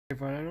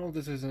Everyone, I know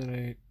this isn't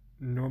a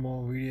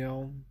normal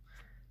video.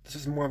 This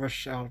is more of a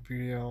shout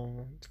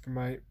video for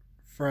my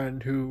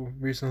friend who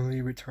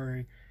recently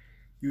returned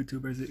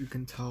YouTube, as you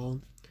can tell.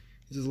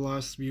 His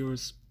last view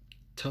was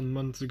 10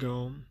 months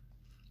ago.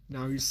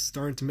 Now he's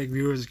starting to make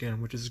videos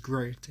again, which is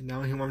great. And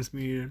now he wants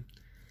me to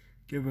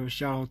give a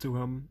shout out to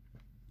him.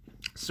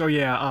 So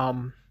yeah,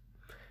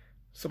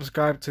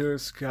 subscribe to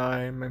this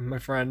guy, my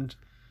friend.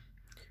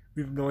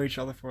 We've known each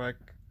other for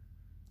like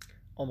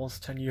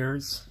almost 10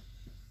 years.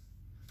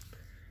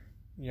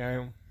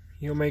 Yeah,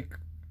 he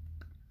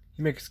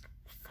makes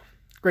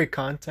great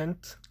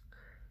content.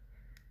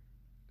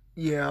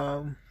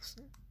 Yeah,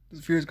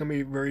 this video is gonna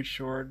be very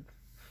short.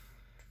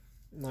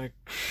 Like,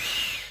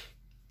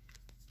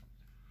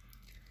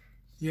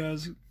 he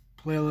has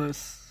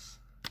playlists,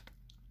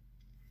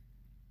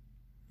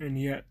 and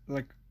yet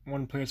like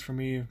one playlist for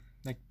me,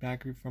 like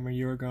back from a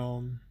year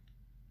ago.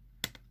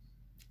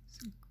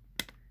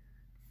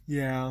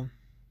 Yeah,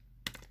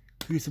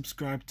 please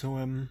subscribe to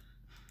him.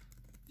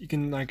 You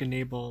can like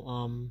enable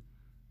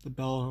the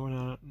bell or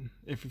not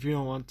if you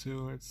don't want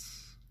to.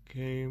 It's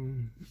okay.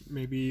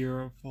 Maybe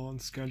you're full on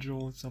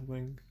schedule or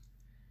something.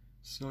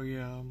 So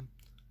yeah,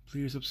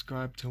 please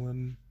subscribe to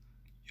him.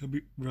 He'll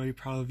be really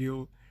proud of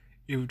you.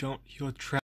 If you don't, he'll try.